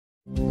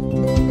Everyone,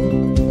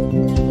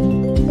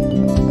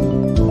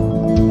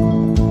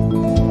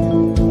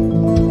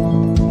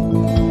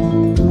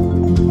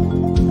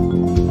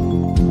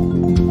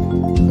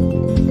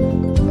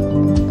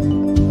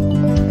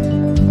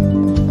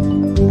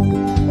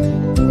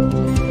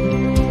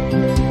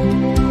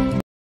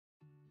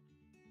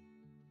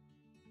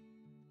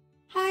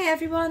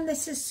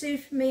 this is Sue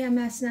from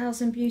EMS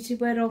Nails and Beauty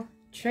Wirral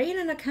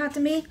Training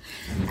Academy.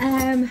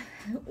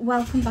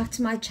 Welcome back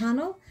to my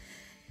channel.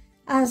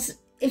 As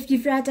if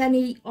you've read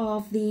any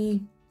of the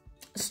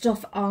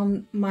stuff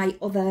on my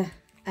other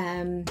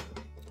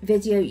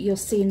video, you'll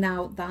see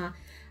now that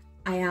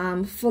I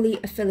am fully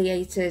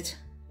affiliated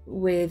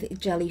with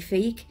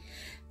GellifiQue,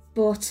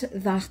 but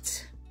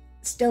that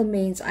still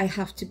means I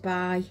have to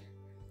buy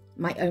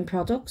my own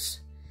products.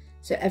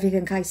 So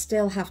everything I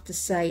still have to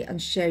say and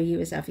show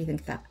you is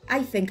everything that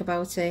I think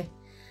about it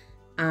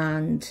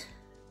and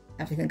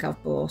everything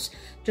I've bought.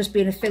 Just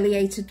being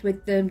affiliated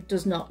with them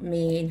does not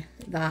mean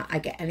that I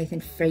get anything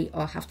free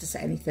or have to say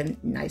anything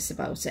nice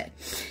about it.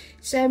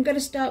 So I'm going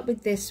to start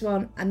with this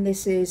one, and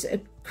this is a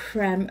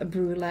Creme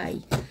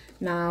Brulee.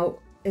 Now,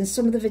 in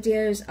some of the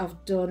videos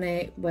I've done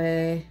it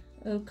where,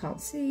 oh, can't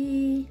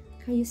see,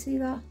 can you see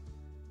that?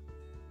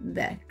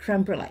 There,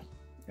 Creme Brulee.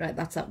 Right,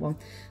 that's that one.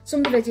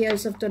 Some of the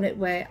videos I've done it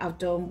where I've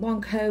done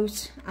one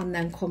coat and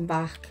then come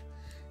back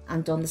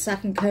and done the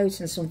second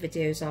coat, and some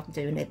videos I'm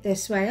doing it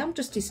this way. I'm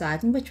just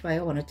deciding which way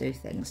I want to do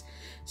things.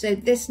 So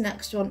this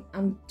next one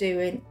I'm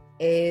doing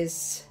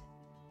is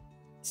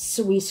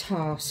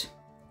Sweetheart.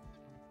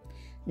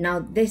 Now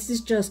this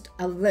is just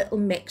a little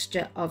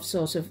mixture of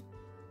sort of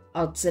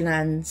odds and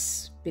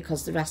ends,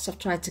 because the rest I've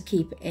tried to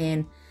keep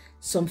in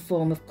some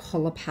form of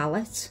colour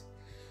palette.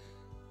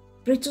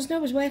 But it doesn't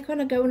always work when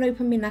I go and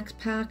open my next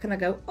pack and I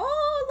go,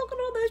 oh, look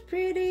at all those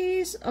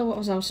pretties. Oh, what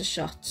was out of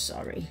shot?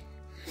 Sorry.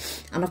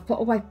 And I've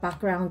put a white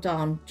background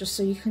on just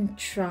so you can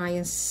try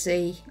and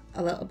see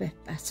a little bit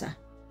better.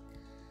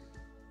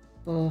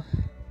 But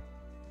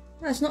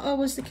that's not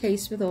always the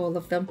case with all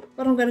of them.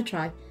 But I'm going to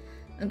try.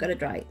 I'm going to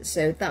try.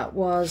 So that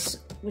was,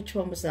 which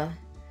one was that?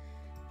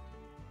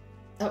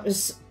 That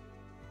was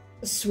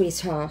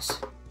Sweetheart.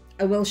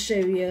 I will show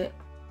you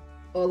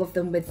all of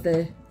them with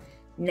the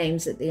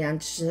names at the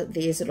end, so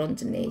these are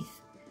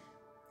underneath.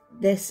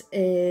 This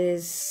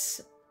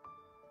is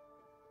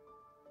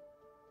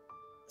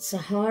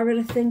Sahara,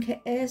 I think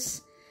it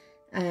is.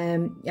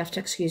 You have to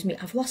excuse me,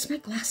 I've lost my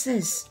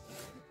glasses.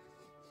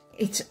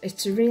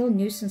 It's a real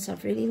nuisance.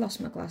 I've really lost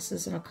my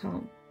glasses and I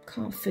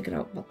can't figure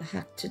out what the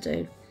heck to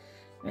do.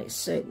 Right,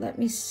 so let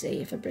me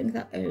see if I bring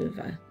that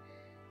over.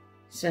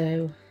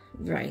 So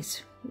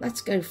right,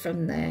 let's go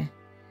from there.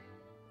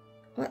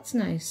 Oh, that's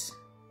nice.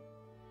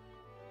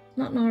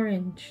 Not an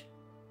orange,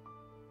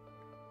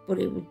 but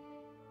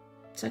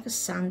it's like a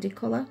sandy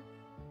colour,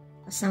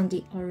 a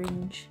sandy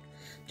orange.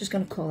 Just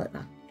going to call it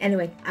that.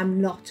 Anyway,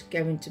 I'm not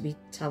going to be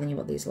telling you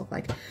what these look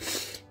like.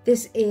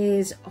 This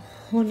is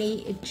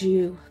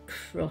Honeydew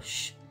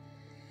Crush.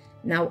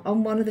 Now,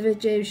 on one of the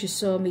videos you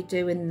saw me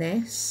doing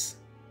this,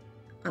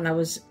 and I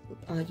was,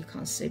 oh, you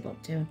can't see what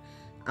I'm doing.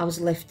 I was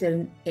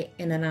lifting it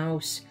in and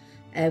out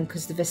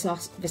because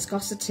the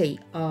viscosity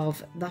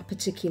of that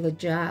particular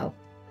gel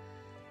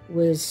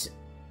was,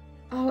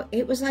 oh,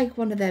 it was like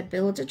one of their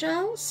builder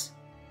gels.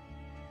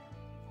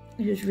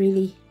 It was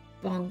really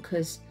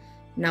bonkers.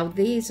 Now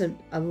these are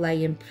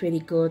laying pretty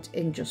good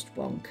in just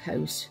one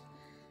coat,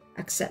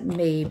 except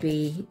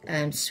maybe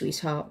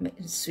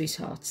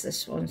Sweetheart's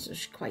this one's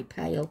just quite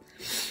pale,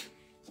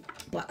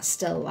 but I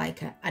still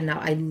like it. And now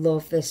I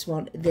love this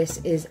one.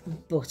 This is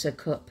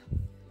Buttercup.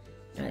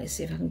 Let's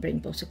see if I can bring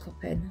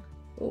Buttercup in.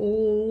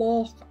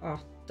 Look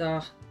at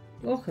that.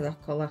 Look at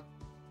that colour.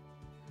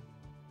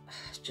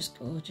 It's just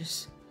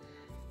gorgeous.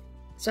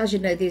 So as you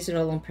know, these are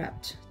all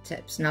unprepped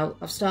tips. Now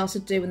I've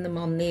started doing them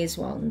on these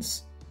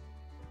ones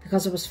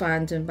because I was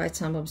finding by the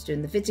time I was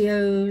doing the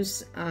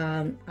videos,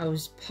 I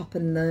was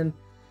popping them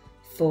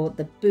for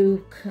the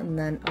book, and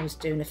then I was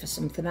doing it for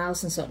something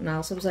else and something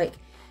else. I was like,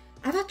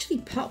 I've actually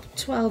popped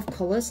 12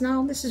 colours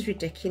now. This is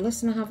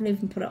ridiculous, and I haven't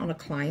even put it on a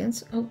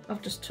client. Oh,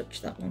 I've just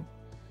touched that one.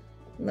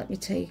 Let me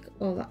take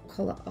all that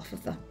colour off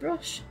of that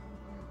brush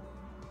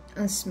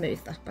and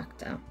smooth that back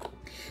down.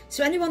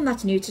 So anyone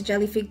that's new to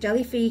GellifiQue,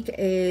 GellifiQue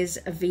is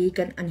a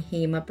vegan and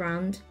HEMA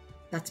brand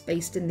that's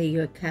based in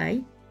the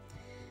UK.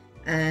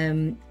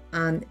 And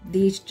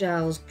these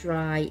gels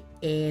dry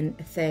in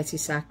 30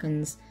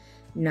 seconds.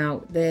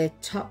 Now their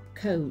top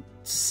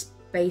coats,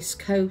 base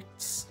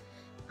coats,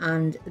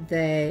 and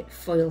their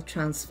foil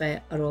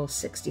transfer are all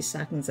 60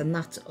 seconds, and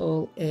that's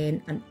all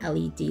in an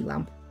LED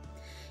lamp.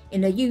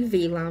 In a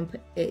UV lamp,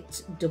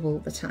 it's double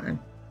the time.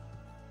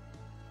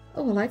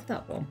 Oh, I like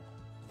that one.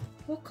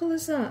 What colour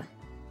is that?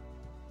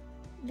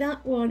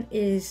 That one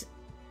is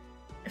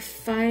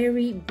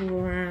fiery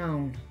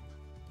brown.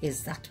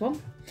 Is that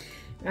one?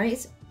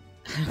 Right.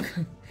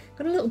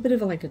 Got a little bit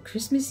of like a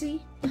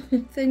Christmassy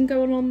thing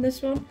going on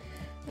this one.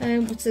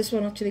 What's this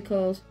one actually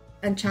called?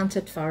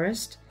 Enchanted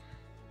Forest.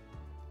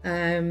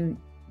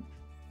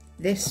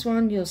 This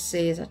one you'll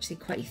see is actually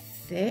quite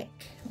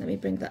thick. Let me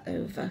bring that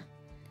over.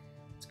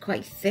 It's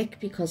quite thick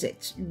because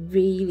it's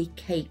really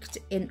caked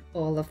in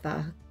all of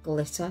that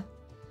glitter.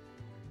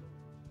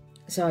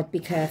 So I'd be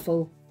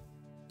careful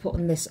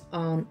putting this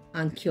on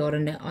and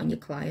curing it on your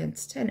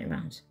clients. Turn it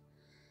around.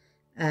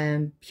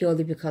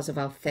 Purely because of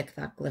how thick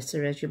that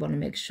glitter is, you want to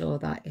make sure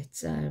that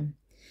it's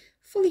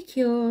fully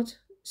cured.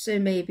 So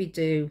maybe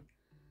do,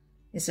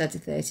 instead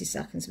of 30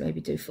 seconds,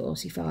 maybe do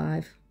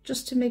 45,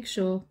 just to make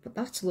sure. But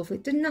that's lovely.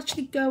 It didn't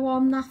actually go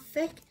on that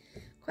thick.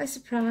 Quite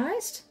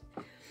surprised.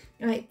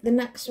 Right, the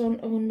next one,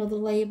 oh, another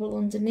label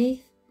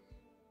underneath.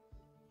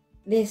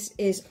 This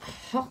is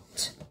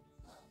hot.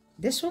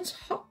 This one's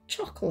hot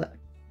chocolate.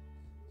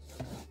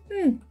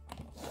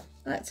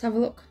 Let's have a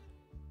look.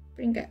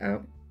 Bring it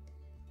out.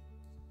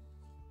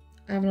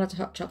 I haven't had a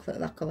hot chocolate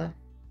of that colour.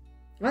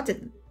 I've had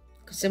it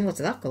similar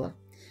to that colour.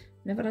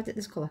 Never had it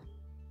this colour.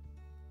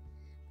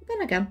 But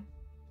then again,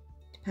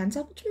 depends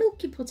how much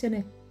milk you put in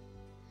it.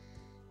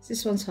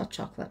 This one's hot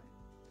chocolate.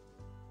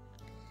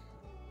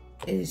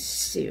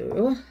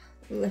 So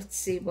let's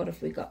see, what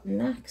have we got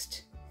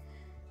next?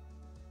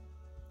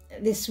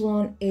 This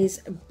one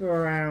is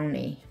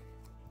Brownie.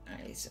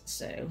 Right,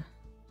 so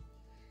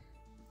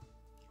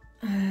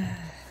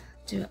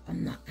do it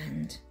on that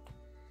end.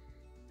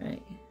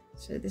 Right,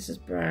 so this is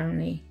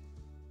Brownie.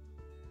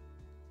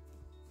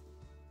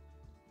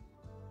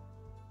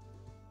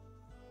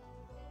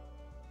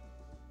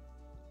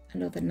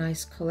 Another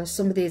nice colour.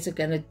 Some of these are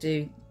going to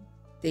do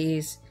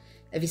these.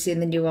 Have you seen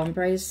the new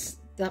ombres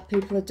that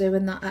people are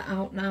doing that are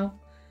out now?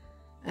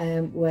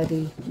 Where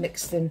they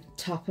mix them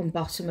top and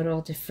bottom are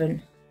all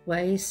different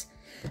ways.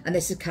 And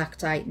this is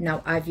Cacti.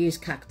 Now, I've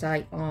used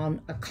Cacti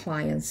on a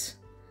client.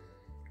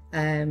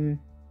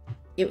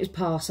 It was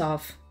part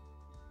of,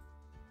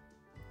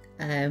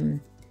 it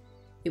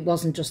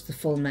wasn't just the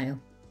full nail.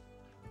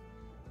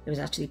 It was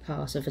actually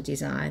part of a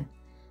design.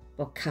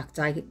 But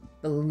Cacti,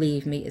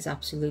 believe me, is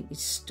absolutely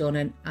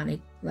stunning, and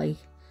it like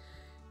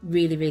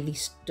really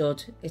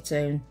stood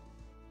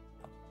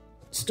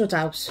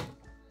out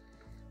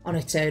on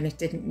its own. It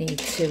didn't need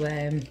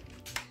to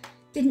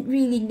didn't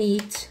really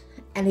need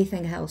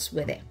anything else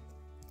with it.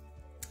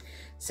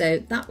 So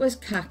that was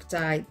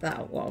Cacti,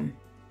 that one.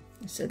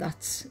 So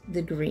that's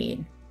the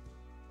green.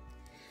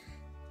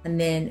 And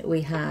then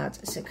we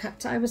had, so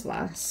Cacti was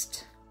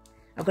last.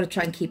 I've got to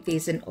try and keep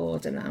these in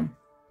order now.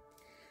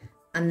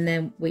 And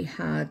then we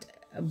had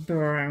a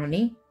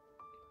Brownie.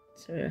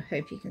 So I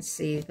hope you can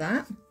see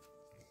that.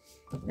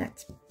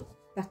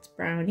 That's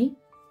Brownie.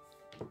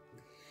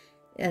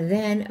 And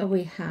then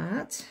we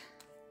had,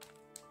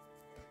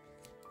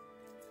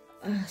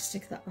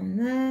 stick that on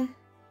there.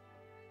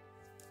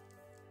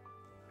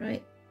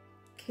 Right,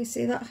 can you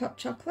see that hot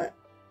chocolate?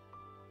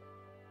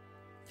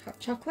 Hot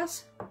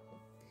chocolate.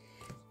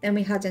 Then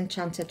we had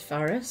Enchanted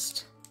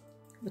Forest,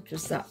 which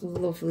was that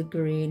lovely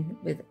green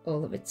with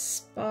all of its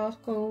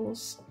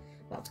sparkles,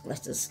 well,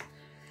 glitters.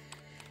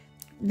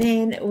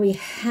 Then we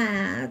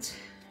had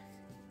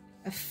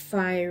a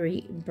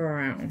fiery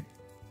brown,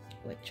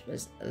 which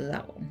was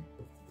that one.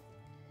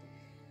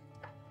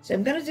 So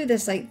I'm going to do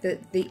this like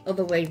the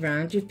other way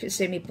round. You've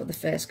seen me put the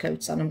first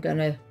coats on. I'm going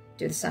to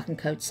do the second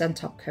coats, then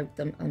top coat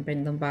them and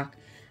bring them back.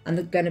 And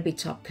they're going to be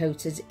top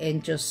coated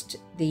in just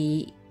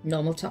the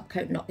normal top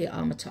coat, not the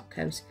armour top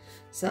coat.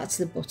 So that's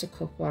the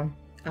Buttercup one.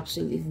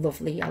 Absolutely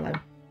lovely yellow.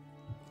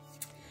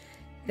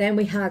 Then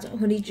we had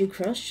Honeydew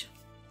Crush,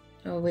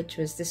 which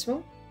was this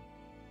one.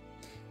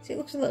 See, it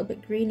looks a little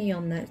bit greeny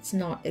on there. It's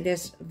not. It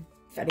is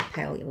very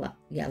pale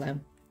yellow.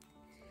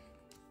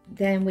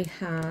 Then we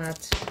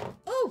had,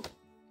 oh,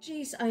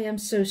 geez, I am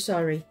so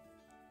sorry.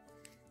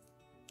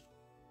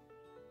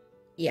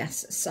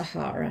 Yes,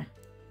 Sahara.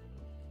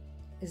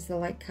 Is the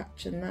light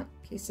catching that?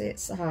 Can you see it?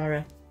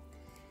 Sahara,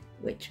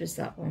 which was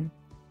that one.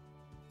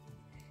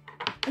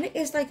 And it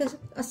is like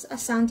a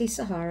sandy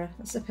Sahara,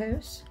 I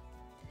suppose.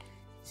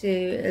 So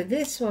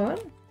this one,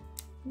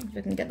 if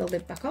I can get the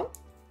lid back on.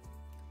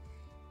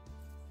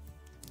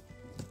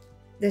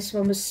 This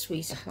one was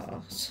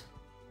Sweetheart.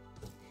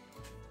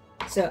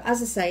 So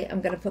as I say,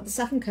 I'm going to put the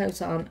second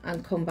coat on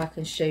and come back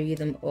and show you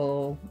them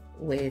all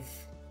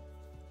with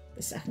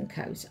the second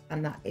coat,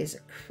 and that is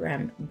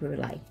Creme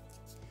Brulee.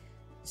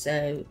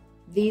 So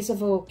these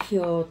have all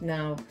cured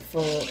now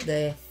for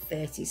the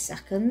 30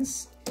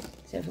 seconds.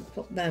 So if I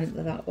put them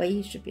that way,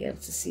 you should be able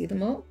to see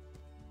them all.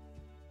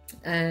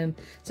 So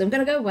I'm going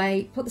to go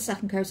away, put the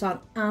second coat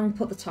on and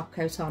put the top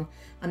coat on,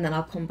 and then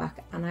I'll come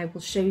back and I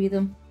will show you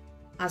them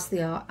as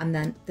they are, and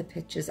then the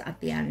pictures at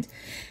the end.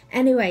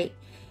 Anyway,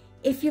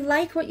 if you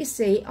like what you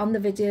see on the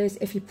videos,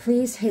 if you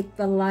please hit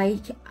the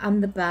like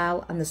and the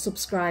bell and the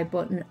subscribe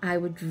button, I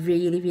would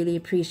really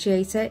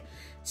appreciate it.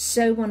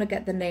 So want to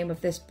get the name of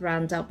this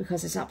brand out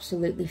because it's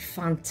absolutely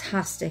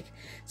fantastic.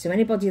 So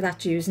anybody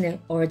that's using it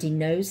already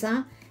knows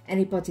that.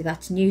 Anybody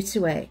that's new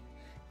to it,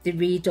 the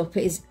read up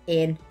is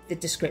in the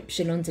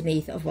description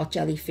underneath of what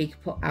GellifiQue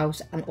put out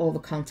and all the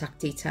contact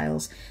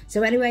details.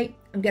 So anyway,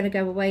 I'm going to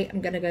go away. I'm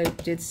going to go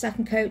do the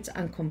second coat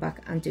and come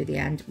back and do the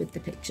end with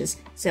the pictures.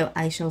 So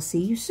I shall see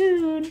you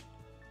soon.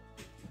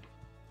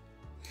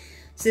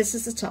 So this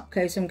is the top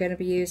coat I'm going to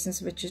be using,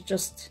 which is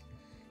just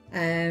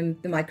the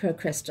micro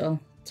crystal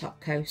top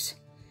coat.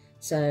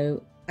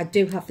 So I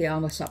do have the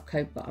armour top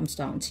coat, but I'm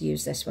starting to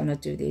use this when I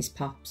do these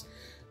pops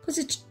because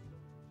it's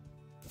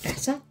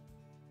better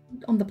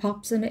on the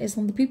pops than it is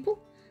on the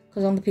people.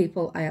 Because on the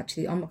people,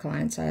 on my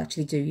clients, I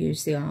actually do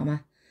use the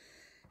armour.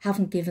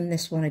 Haven't given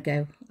this one a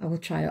go. I will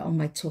try it on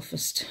my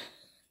toughest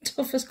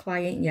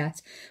client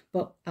yet,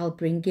 but I'll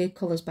bring you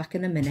colours back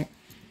in a minute.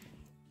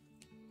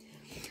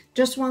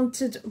 Just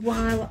wanted,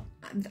 while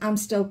I'm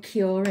still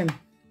curing,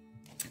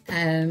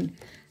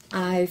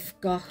 I've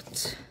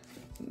got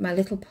my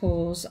little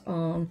paws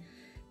on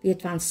the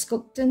Advanced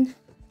Sculpting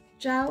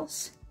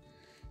gels.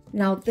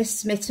 Now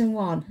this smitten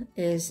one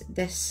is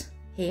this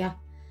here,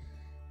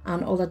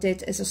 and all I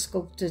did is I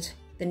sculpted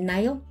the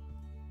nail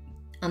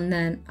and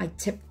then I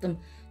tipped them.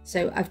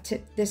 So I've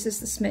tipped, this is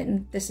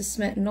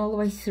smitten all the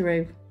way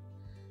through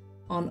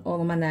on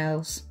all of my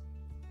nails.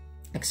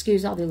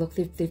 Excuse how they look,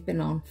 they've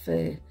been on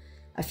for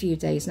a few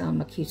days now,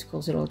 my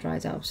cuticles are all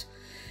dried out.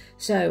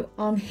 So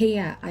on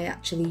here I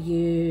actually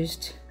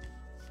used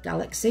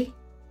Galaxy,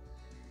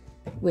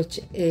 which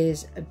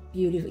is a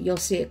beautiful, you'll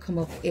see it come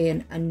up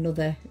in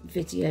another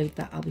video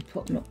that I'll be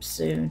putting up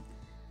soon,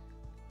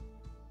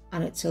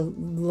 and it's a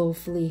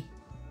lovely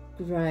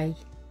grey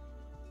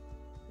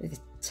with a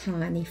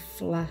tiny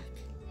fleck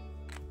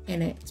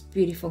in it. It's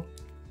beautiful.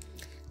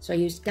 So I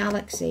used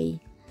Galaxy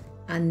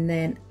and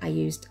then I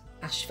used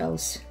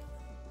Asheville's,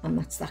 and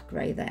that's that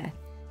grey there,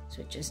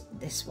 which is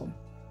this one.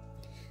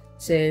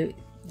 So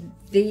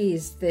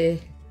these, the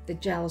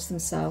gels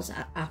themselves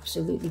are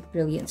absolutely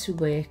brilliant to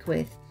work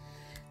with.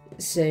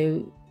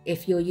 So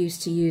if you're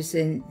used to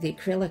using the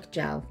acrylic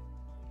gel,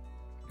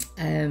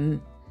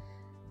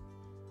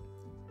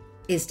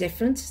 is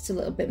different. It's a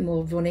little bit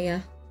more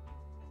runnier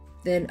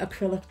than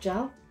acrylic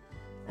gel.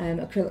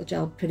 Acrylic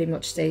gel pretty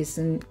much stays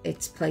in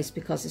its place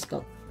because it's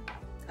got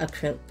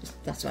acrylic,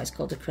 that's why it's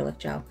called acrylic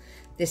gel.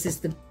 This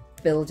is the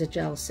builder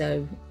gel,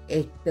 so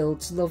it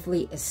builds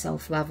lovely, it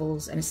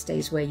self-levels and it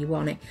stays where you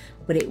want it,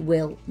 but it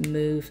will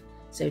move.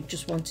 So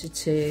just wanted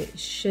to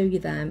show you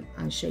them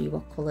and show you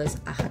what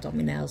colours I had on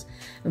my nails.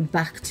 And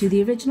back to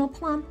the original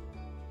plan.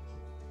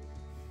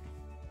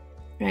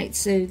 Right,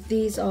 so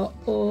these are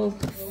all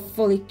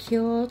fully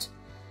cured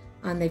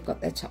and they've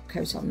got their top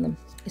coat on them.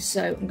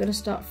 So I'm going to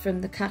start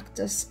from the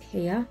cactus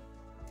here.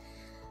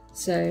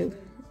 So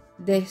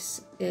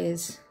this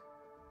is,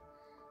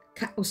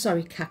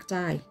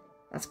 cacti.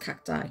 That's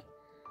cacti,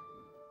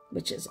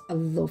 which is, I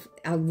love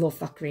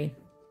that green.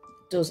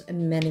 It does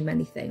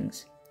many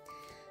things.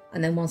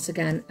 And then once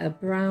again, a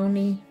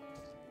brownie.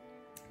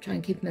 Try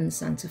and keep them in the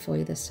centre for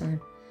you this time.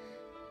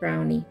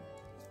 Brownie,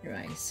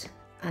 right.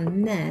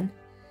 And then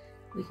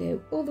we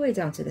go all the way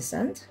down to this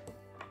end.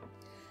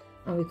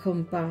 And we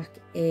come back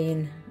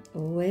in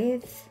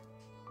with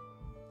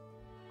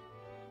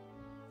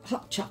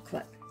hot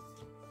chocolate.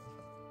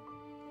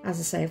 As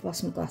I say, I've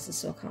lost my glasses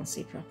so I can't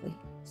see properly.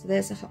 So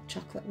there's a hot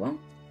chocolate one.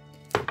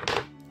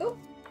 Oh,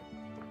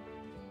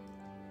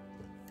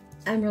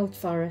 Emerald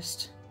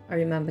Forest. I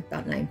remembered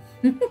that name.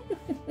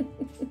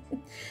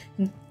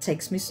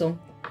 Takes me some.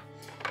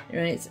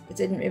 Right, I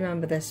didn't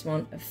remember this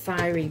one. A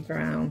fiery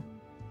brown.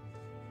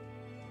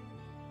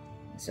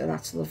 So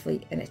that's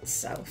lovely in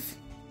itself.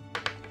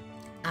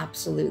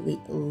 Absolutely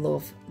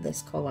love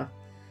this colour.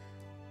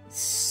 It's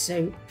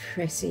so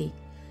pretty.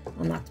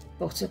 And that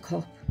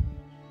Buttercup.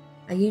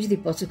 And usually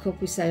Buttercup,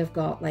 we say, have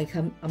got like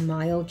a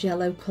mild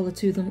yellow colour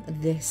to them.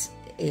 This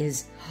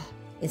is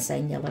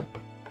insane yellow.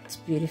 It's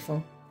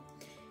beautiful.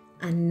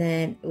 And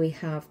then we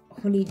have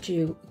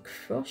Honeydew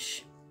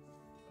Crush.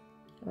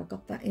 Have I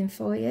got that in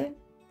for you?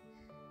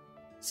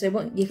 So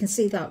what you can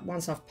see that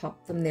once I've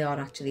popped them, they are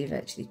actually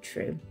virtually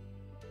true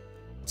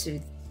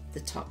to the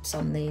tops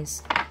on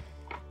these,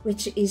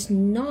 which is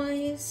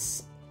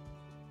nice.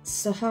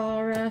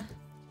 Sahara,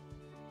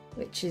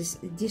 which is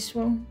this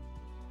one.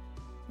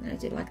 I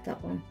do like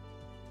that one.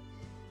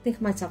 I think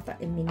I might have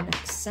that in my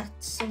next set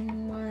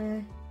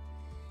somewhere.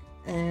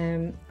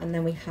 And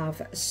then we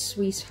have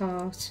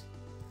Sweetheart.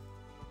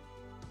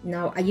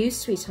 Now I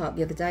used Sweetheart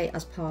the other day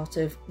as part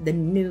of the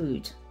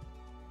nude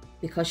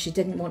because she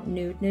didn't want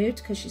nude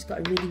because she's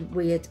got a really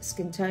weird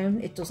skin tone.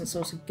 It doesn't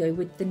sort of go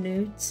with the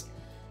nudes.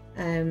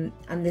 And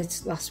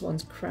this last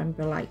one's Creme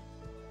Brulee.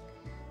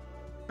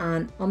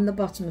 And on the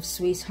bottom of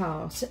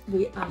Sweetheart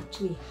we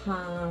actually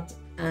had,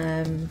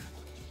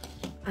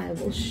 I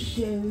will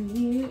show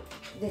you,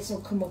 this will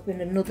come up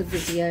in another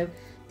video.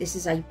 This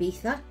is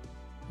Ibiza,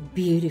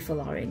 beautiful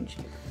orange.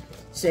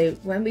 So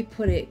when we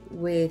put it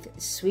with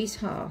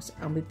Sweetheart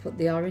and we put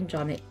the orange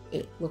on it,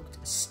 it looked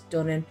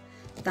stunning.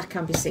 That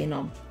can be seen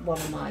on one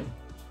of my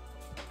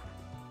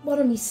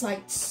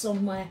sites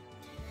somewhere.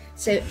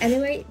 So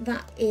anyway,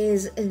 that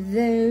is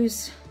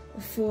those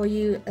for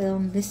you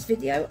on this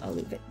video. I'll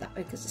leave it that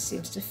way because it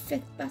seems to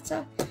fit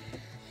better.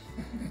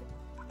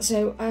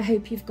 So I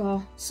hope you've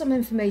got some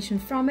information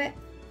from it.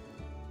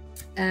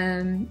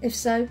 If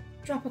so,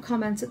 drop a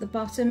comment at the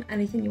bottom.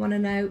 Anything you want to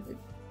know,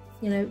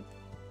 you know,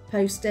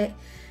 post it.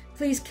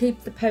 Please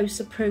keep the posts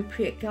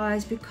appropriate,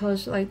 guys,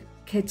 because like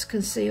kids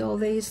can see all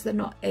these, they're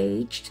not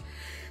aged.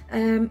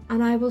 And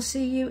I will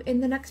see you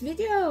in the next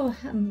video.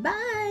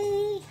 Bye.